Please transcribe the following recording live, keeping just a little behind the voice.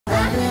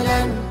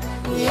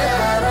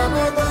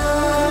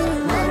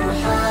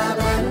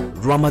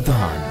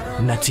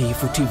Ramadan na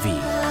Tifu TV.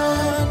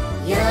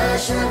 يا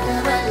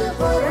شهر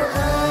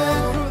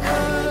القرآن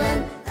أهلا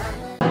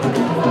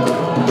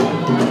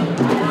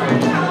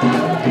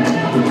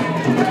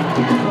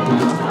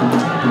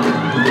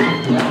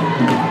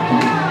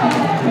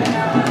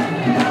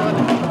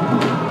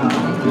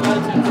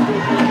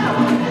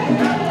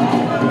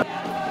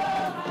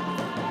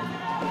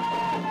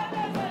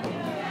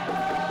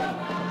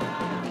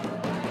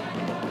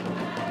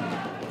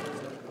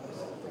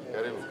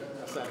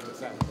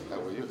How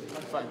are you?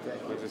 I'm fine,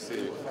 thank you. Good to see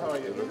you. How are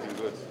you? You're looking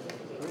good.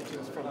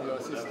 Greetings from your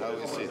sister. How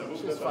is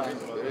she? She's fine.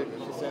 Very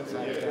good. She sends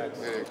my regards.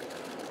 Very good.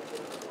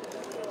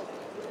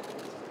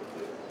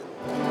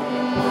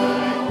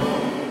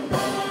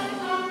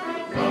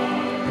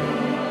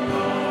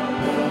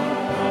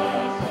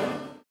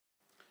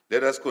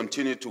 Let us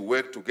continue to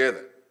work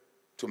together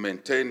to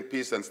maintain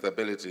peace and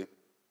stability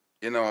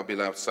in our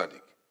beloved Sadc.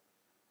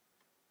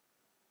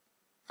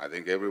 I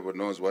think everybody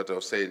knows what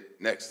I'll say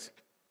next.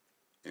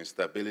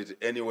 Instability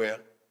anywhere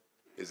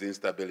is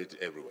instability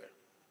everywhere.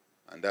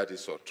 And that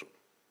is so true.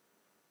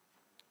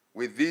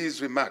 With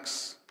these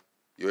remarks,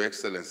 Your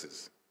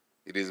Excellencies,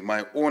 it is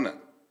my honor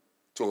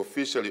to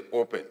officially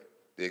open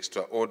the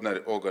extraordinary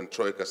organ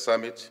Troika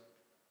Summit,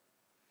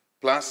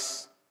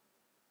 plus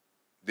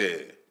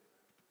the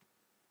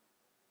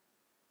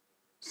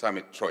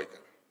Summit Troika,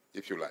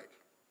 if you like.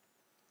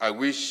 I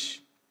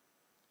wish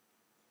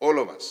all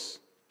of us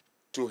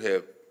to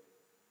have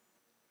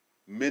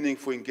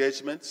meaningful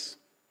engagements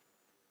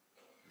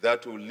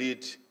that will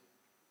lead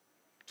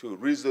to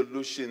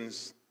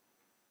resolutions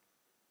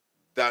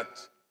that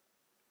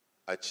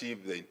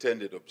achieve the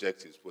intended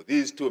objectives for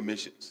these two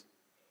missions,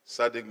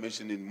 Sadc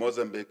mission in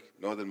Mozambique,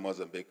 northern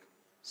Mozambique,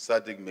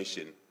 Sadc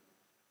mission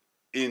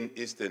in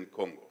eastern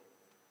Congo,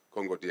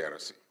 Congo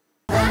DRC.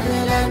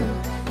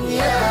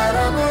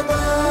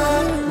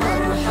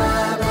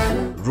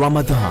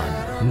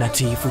 Ramadan na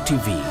Tifu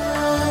TV.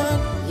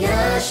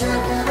 يا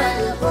شهر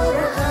القرآن